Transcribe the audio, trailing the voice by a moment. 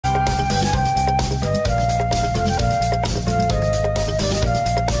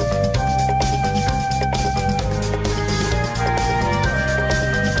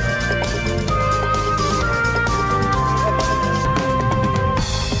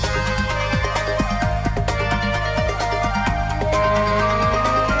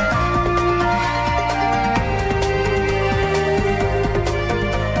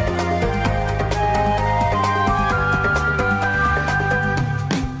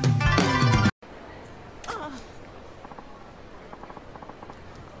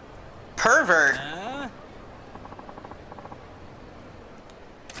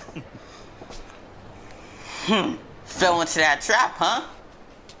Fell into that trap, huh?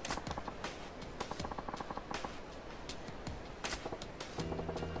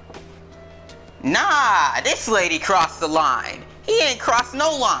 Nah, this lady crossed the line. He ain't crossed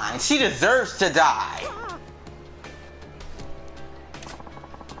no line. She deserves to die.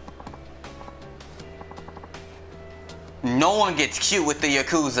 No one gets cute with the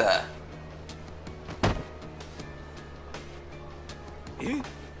Yakuza.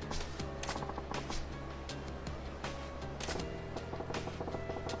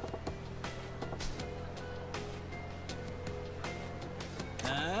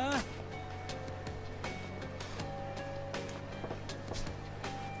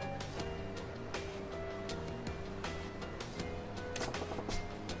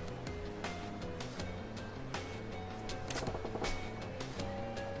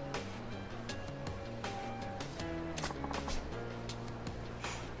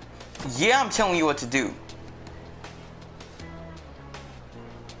 Yeah, I'm telling you what to do.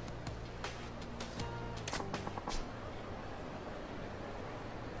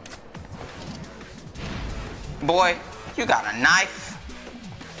 Boy, you got a knife?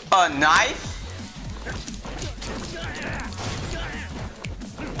 A knife?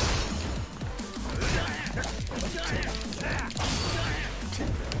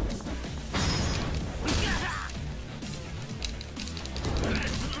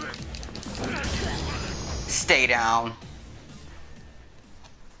 Stay down.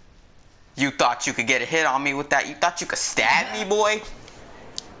 You thought you could get a hit on me with that? You thought you could stab me, boy?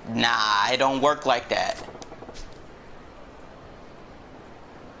 Nah, it don't work like that.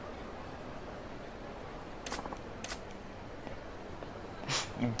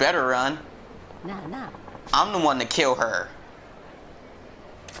 You better run. Nah. I'm the one to kill her.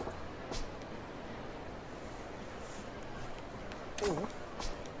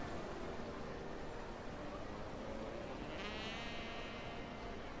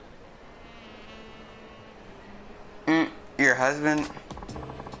 Your husband?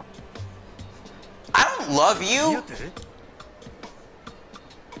 I don't love you.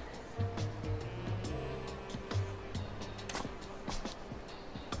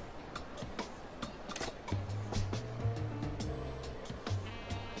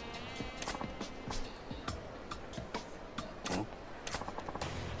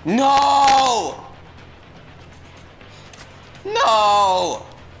 No! No!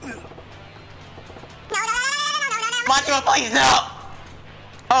 Macho, please, no!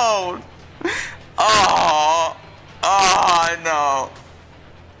 Oh. Oh. Oh, no.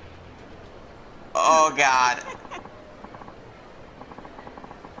 Oh, God.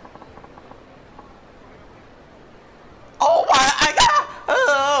 Oh, my God!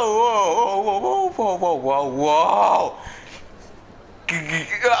 Oh, whoa.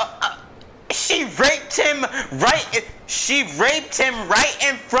 She raped him right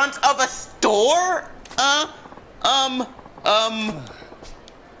in front of a store?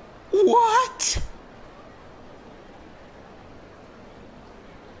 What?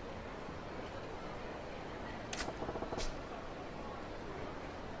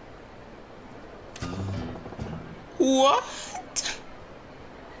 What?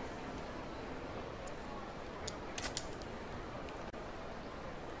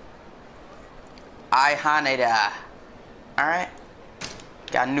 I Haneda. Alright.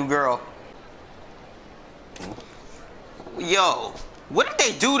 Got a new girl. Yo, what did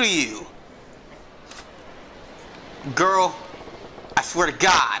they do to you? Girl, I swear to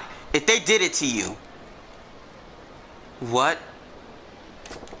God, if they did it to you. What?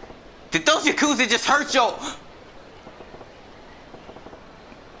 Did those Yakuza just hurt your...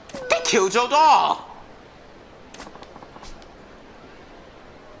 They killed your doll.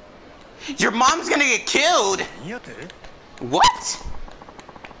 Your mom's gonna get killed. What?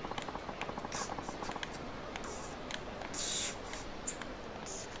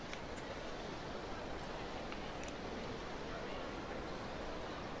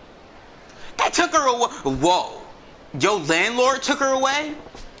 That took her away. Whoa. Your landlord took her away?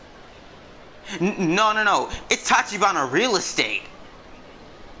 No. It's Tachibana Real Estate.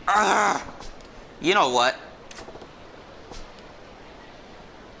 You know what?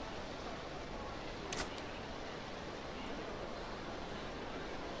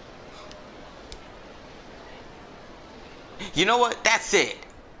 You know what? That's it.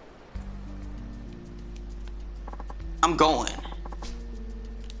 I'm going.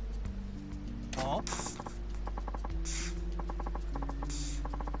 Huh?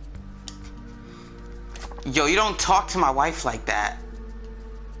 Yo, you don't talk to my wife like that.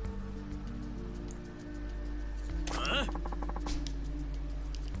 Huh?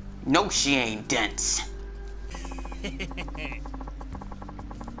 No, she ain't dense.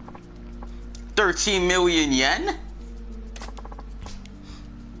 13 million yen?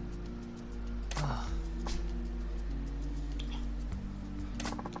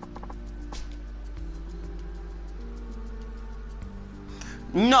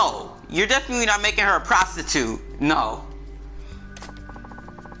 No, you're definitely not making her a prostitute. No.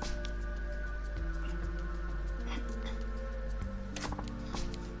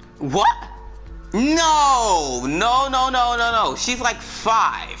 What? No, no, no, no, no, no. She's like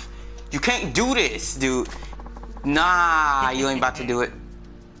 5. You can't do this, dude. Nah, you ain't about to do it.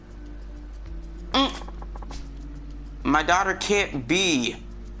 My daughter can't be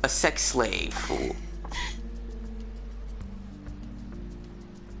a sex slave, fool.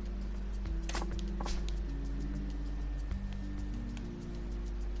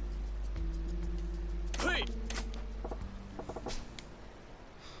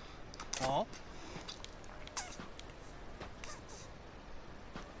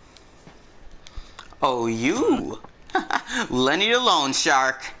 Oh, you? Lenny the Lone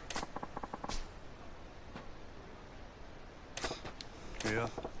Shark. Yeah.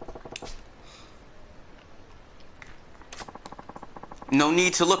 No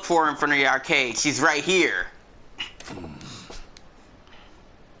need to look for her in front of the arcade. She's right here.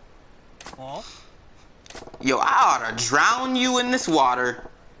 Yo, I ought to drown you in this water.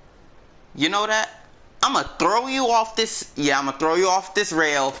 You know that? I'm gonna throw you off this... Yeah, I'm gonna throw you off this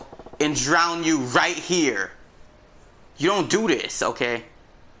rail and drown you right here. You don't do this, okay?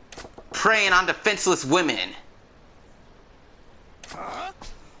 Preying on defenseless women.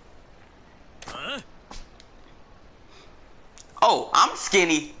 Oh, I'm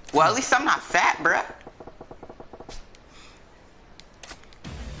skinny. Well, at least I'm not fat, bruh.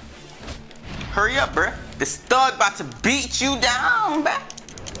 Hurry up, bruh. This thug about to beat you down, bruh.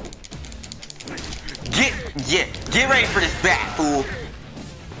 Get ready for this bat, fool.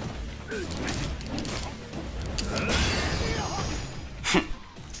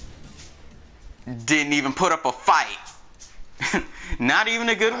 Didn't even put up a fight. Not even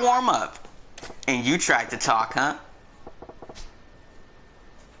a good warm-up. And you tried to talk, huh?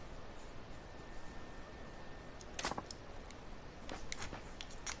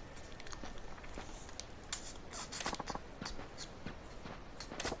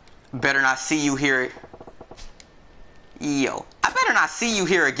 Better not see you here. Yo, I better not see you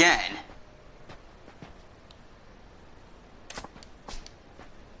here again.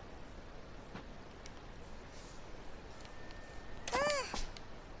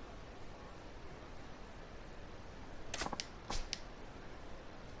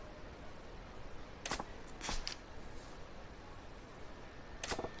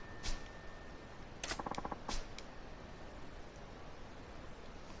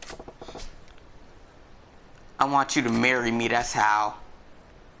 I want you to marry me, that's how.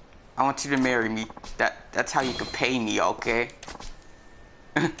 I want you to marry me. That's how you can pay me, okay?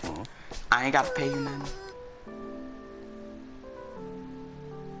 I ain't gotta pay you nothing.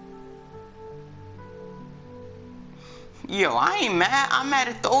 Yo, I ain't mad. I'm mad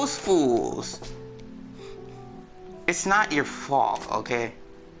at those fools. It's not your fault, okay?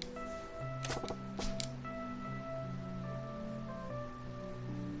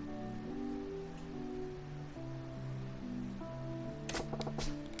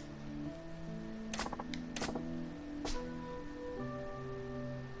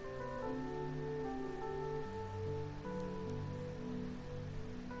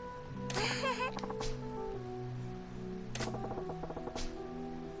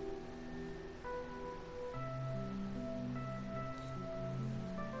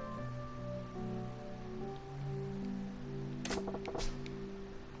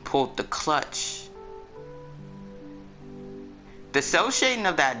 Pulled the clutch. The cell shading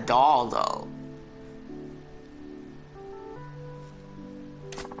of that doll, though.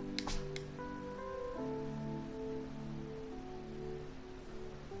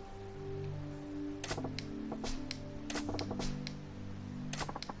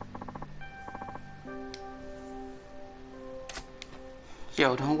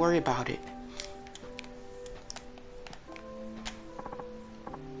 Yo, don't worry about it.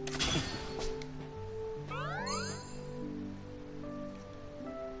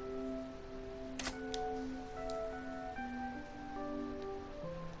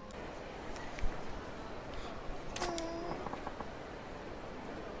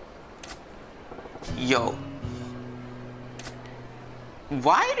 Yo.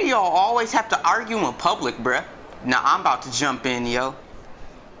 Why do y'all always have to argue in public, bruh? Now I'm about to jump in, yo.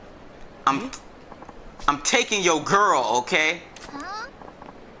 I'm taking your girl, okay?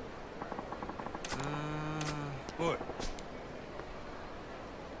 What?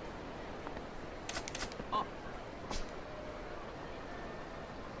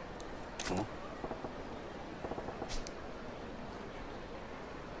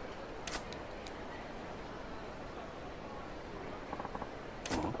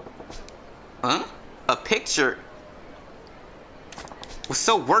 Huh? A picture? What's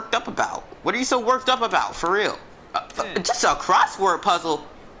so worked up about? What are you so worked up about, for real? Just a crossword puzzle.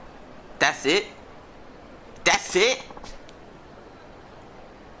 That's it? That's it?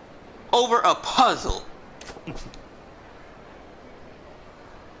 Over a puzzle.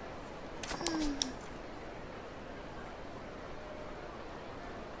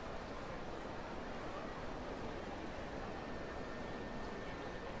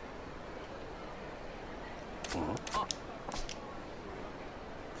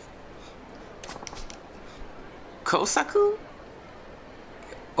 Kosaku?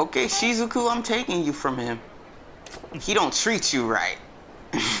 Okay, Shizuku, I'm taking you from him. He don't treat you right.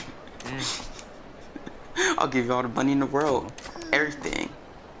 I'll give you all the money in the world. Everything.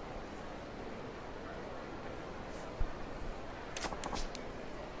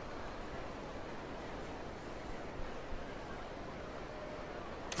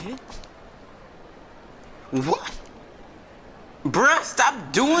 What? Bruh,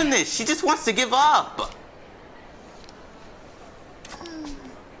 stop doing this. She just wants to give up.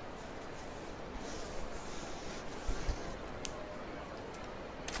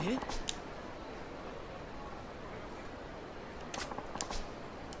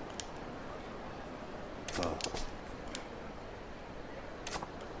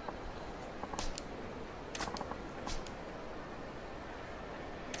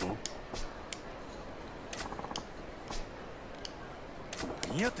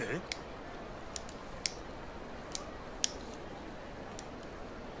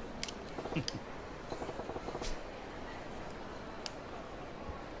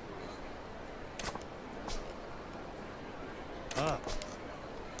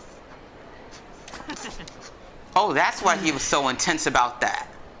 Oh, that's why he was so intense about that.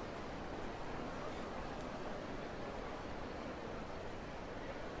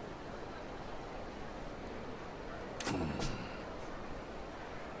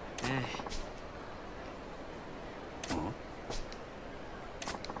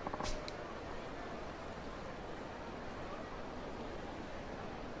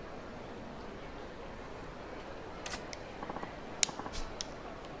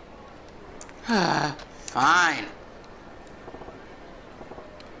 Fine.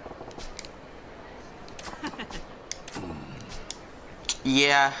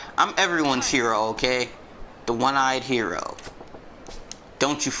 Yeah, I'm everyone's hero, okay? The one-eyed hero.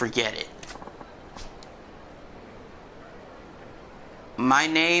 Don't you forget it. My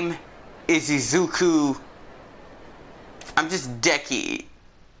name is Izuku. I'm just Deki.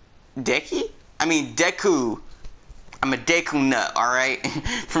 Deki? I mean Deku. I'm a Deku nut, alright?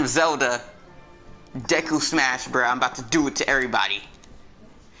 From Zelda. Deku Smash, bro. I'm about to do it to everybody.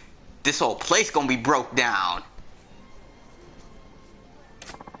 This whole place gonna be broke down.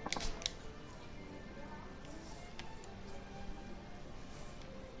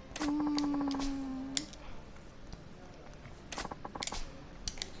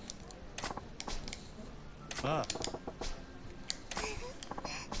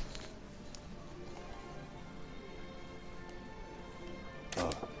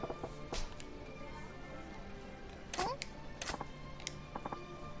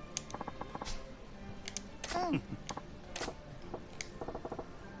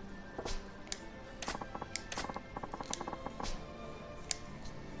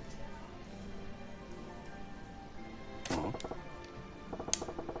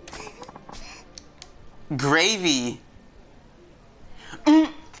 Gravy.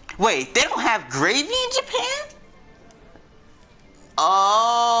 Wait, they don't have gravy in Japan?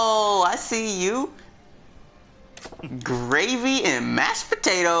 Oh, I see you. Gravy and mashed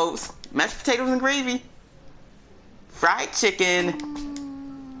potatoes. Mashed potatoes and gravy. Fried chicken.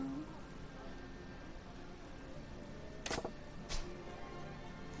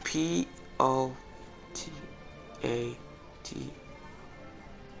 P-O-T-A-T.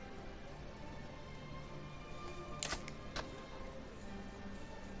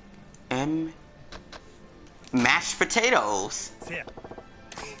 Mashed potatoes.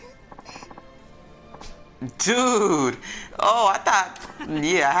 Dude. Oh, I thought,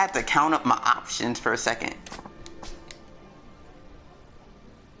 yeah, I had to count up my options for a second.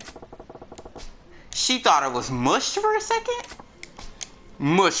 She thought it was mush for a second?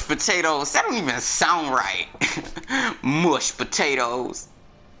 Mush potatoes. That don't even sound right. Mush potatoes.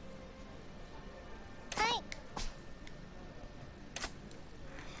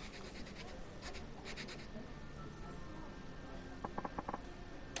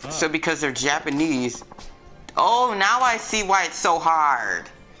 So because they're Japanese. Oh, now I see why it's so hard.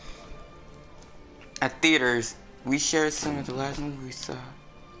 At theaters, we shared some of the last movie we saw.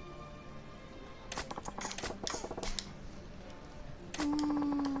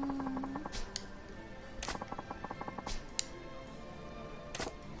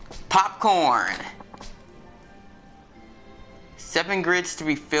 Popcorn. 7 grids to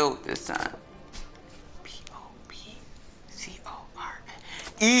be filled this time. Popcorn.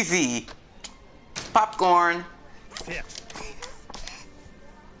 Easy. Popcorn.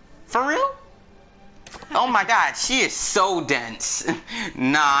 For real? Oh my god, she is so dense.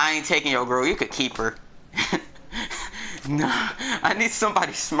 Nah, I ain't taking your girl. You could keep her. Nah, I need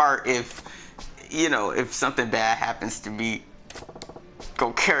somebody smart if, you know, if something bad happens to me.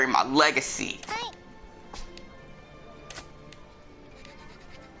 Go carry my legacy.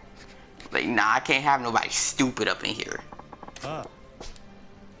 Like, nah, I can't have nobody stupid up in here.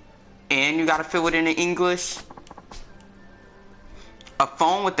 And you gotta fill it in English. A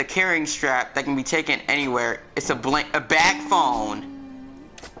phone with a carrying strap that can be taken anywhere. It's a bag phone.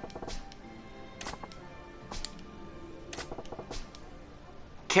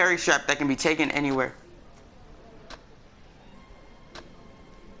 Carry strap that can be taken anywhere.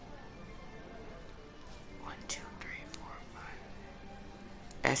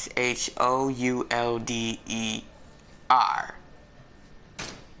 SHOULDER.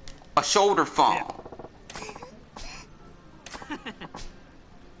 A shoulder phone.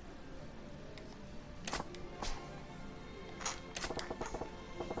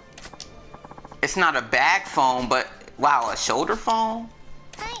 It's not a bag phone, but wow, a shoulder phone?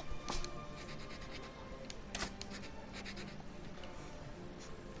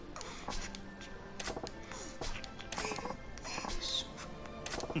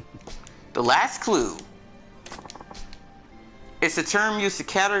 The last clue. It's a term used to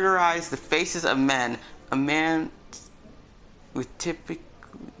categorize the faces of men. A man with typically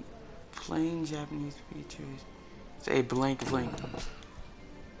plain Japanese features. Say blank blank.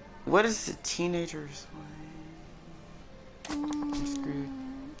 What is the teenager's like? I'm screwed.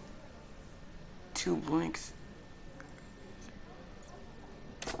 2 blanks.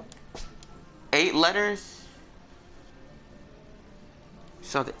 8 letters.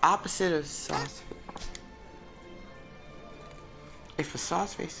 So the opposite of sauce face. If a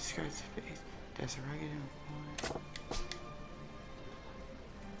sauce face describes a face, that's a regular one.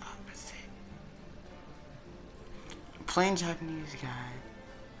 Opposite. A plain Japanese guy.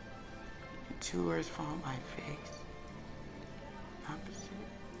 2 words form my face. Opposite.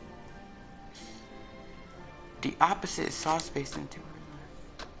 The opposite is sauce face in 2 words.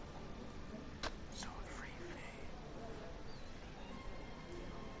 So free face.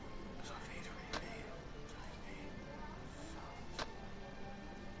 So face free face.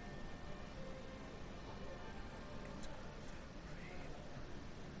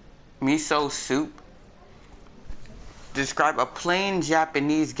 Miso soup. Describe a plain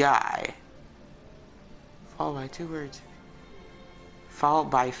Japanese guy. Followed by 2 words. Followed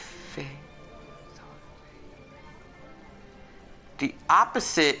by face. The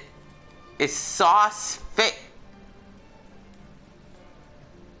opposite is sauce face.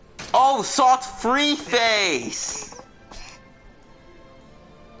 Oh, salt free face.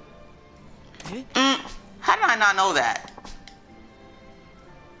 How did I not know that?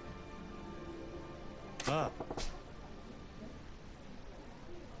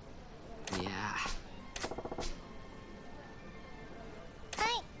 Yeah.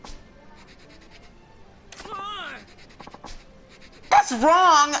 That's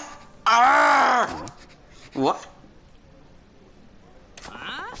wrong. What?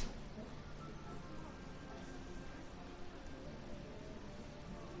 Huh?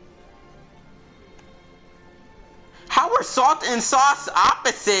 How are salt and sauce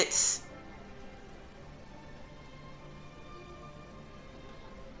opposites?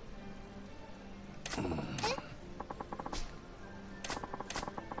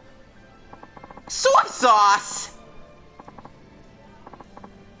 Soy sauce.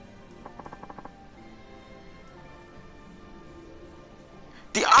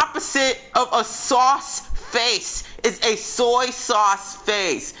 The opposite of a sauce face is a soy sauce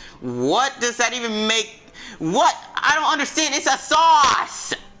face. What does that even make? What? I don't understand. It's a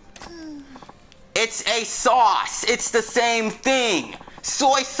sauce. It's a sauce. It's the same thing.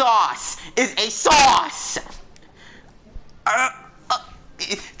 Soy sauce is a sauce.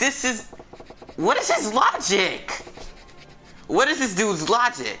 This is... What is his logic? What is this dude's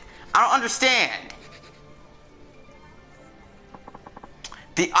logic? I don't understand.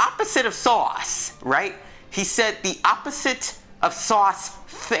 The opposite of sauce, right? He said the opposite of sauce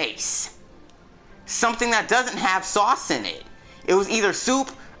face. Something that doesn't have sauce in it. It was either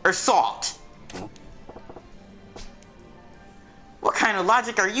soup or salt. What kind of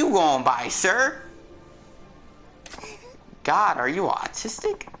logic are you going by, sir? God, are you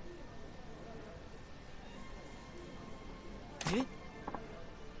autistic?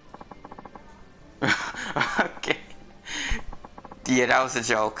 Okay. Yeah, that was a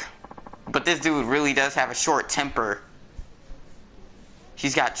joke. But this dude really does have a short temper.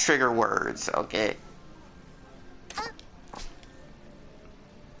 He's got trigger words, okay?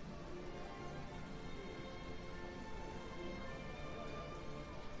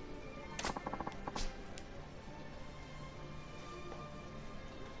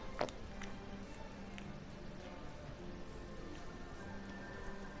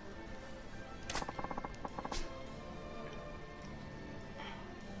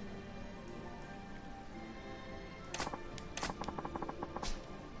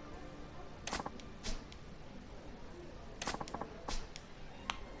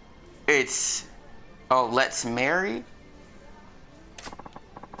 It's... Oh, let's marry?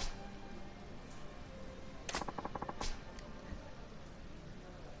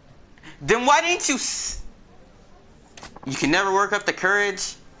 Then why didn't you... You can never work up the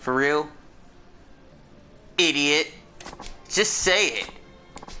courage? For real? Idiot. Just say it.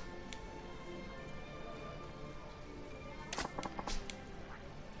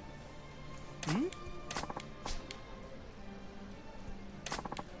 Hmm?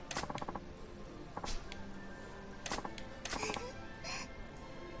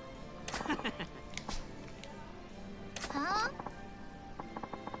 Huh?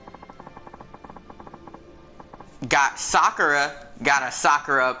 Got Sakura. Got a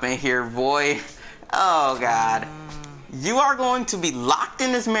Sakura up in here, boy. Oh, God. You are going to be locked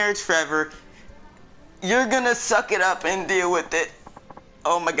in this marriage forever. You're gonna suck it up and deal with it.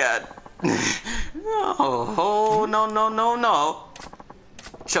 Oh, my God. Oh, no, no, no, no.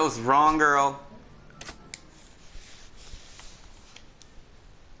 Chose wrong girl.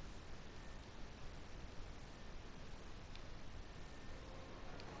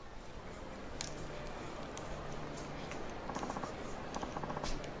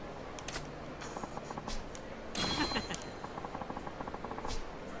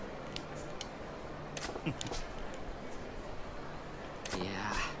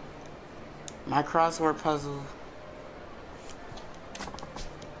 Yeah. My crossword puzzle.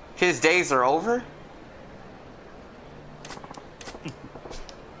 His days are over?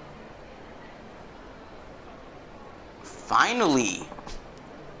 Finally.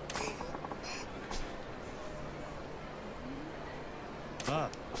 Ah.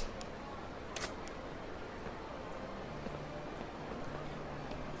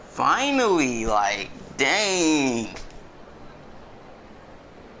 Finally, like, dang.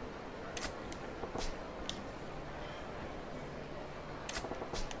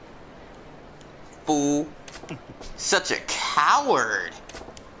 Fool. Such a coward.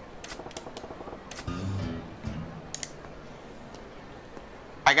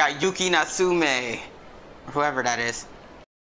 I got Yuki Natsume. Whoever that is.